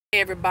Hey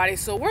everybody,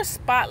 so we're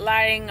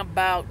spotlighting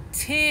about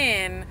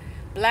 10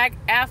 black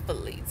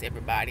athletes,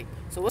 everybody.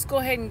 So let's go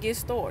ahead and get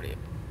started.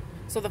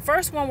 So the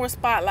first one we're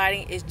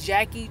spotlighting is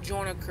Jackie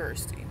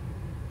Joyner-Kersee.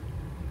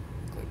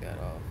 Click that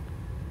off.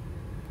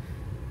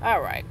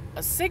 Alright,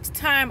 a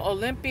 6-time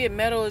Olympic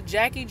medalist,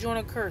 Jackie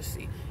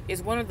Joyner-Kersee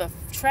is one of the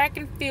track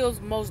and field's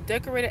most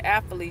decorated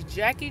athletes.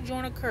 Jackie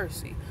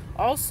Joyner-Kersee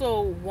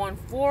also won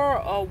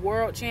 4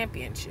 world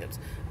championships.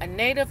 A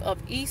native of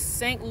East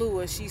St.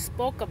 Louis, she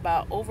spoke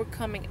about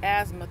overcoming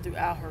asthma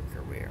throughout her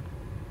career.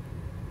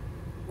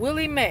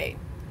 Willie May.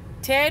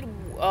 Ted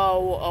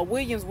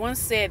Williams once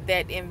said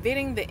that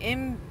inventing the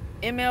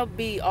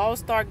MLB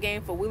All-Star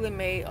Game for Willie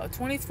May, a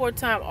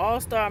 24-time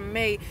All-Star,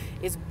 May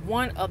is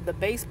one of the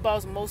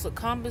baseball's most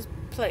accomplished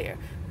player,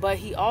 but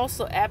he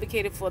also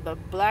advocated for the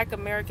black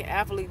American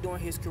athlete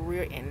during his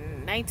career.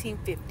 In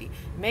 1950,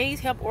 Mays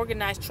helped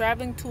organize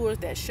traveling tours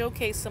that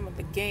showcase some of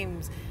the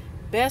game's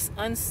best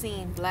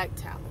unseen black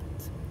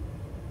talent.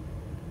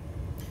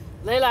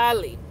 Laila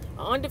Ali.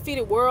 An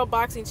undefeated world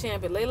boxing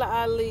champion, Laila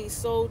Ali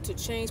sought to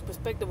change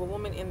perspective of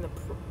women in the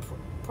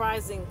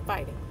prizing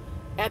fighting.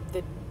 At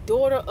the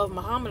daughter of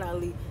Muhammad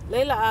Ali,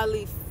 Laila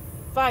Ali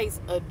fights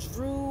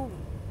drew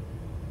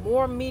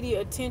more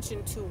media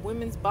attention to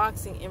women's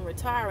boxing. In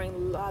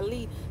retiring,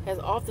 Ali has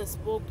often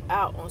spoke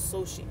out on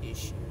social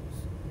issues.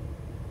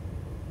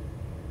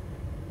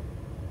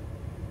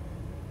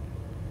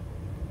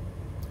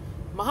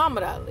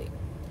 Muhammad Ali.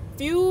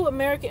 Few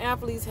American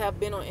athletes have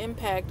been an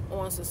impact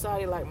on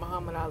society like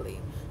Muhammad Ali.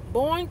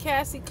 Born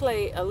Cassie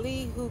Clay,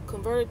 Ali, who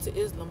converted to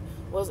Islam,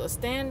 was a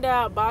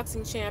standout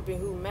boxing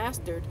champion who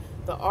mastered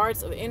the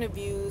arts of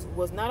interviews,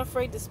 was not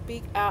afraid to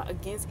speak out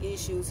against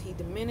issues. He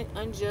demanded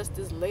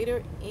injustice.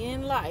 Later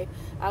in life,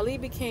 Ali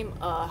became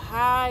a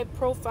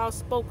high-profile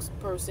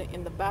spokesperson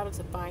in the battle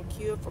to find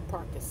cure for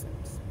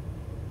Parkinson's.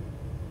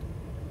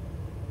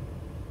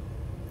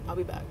 I'll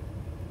be back.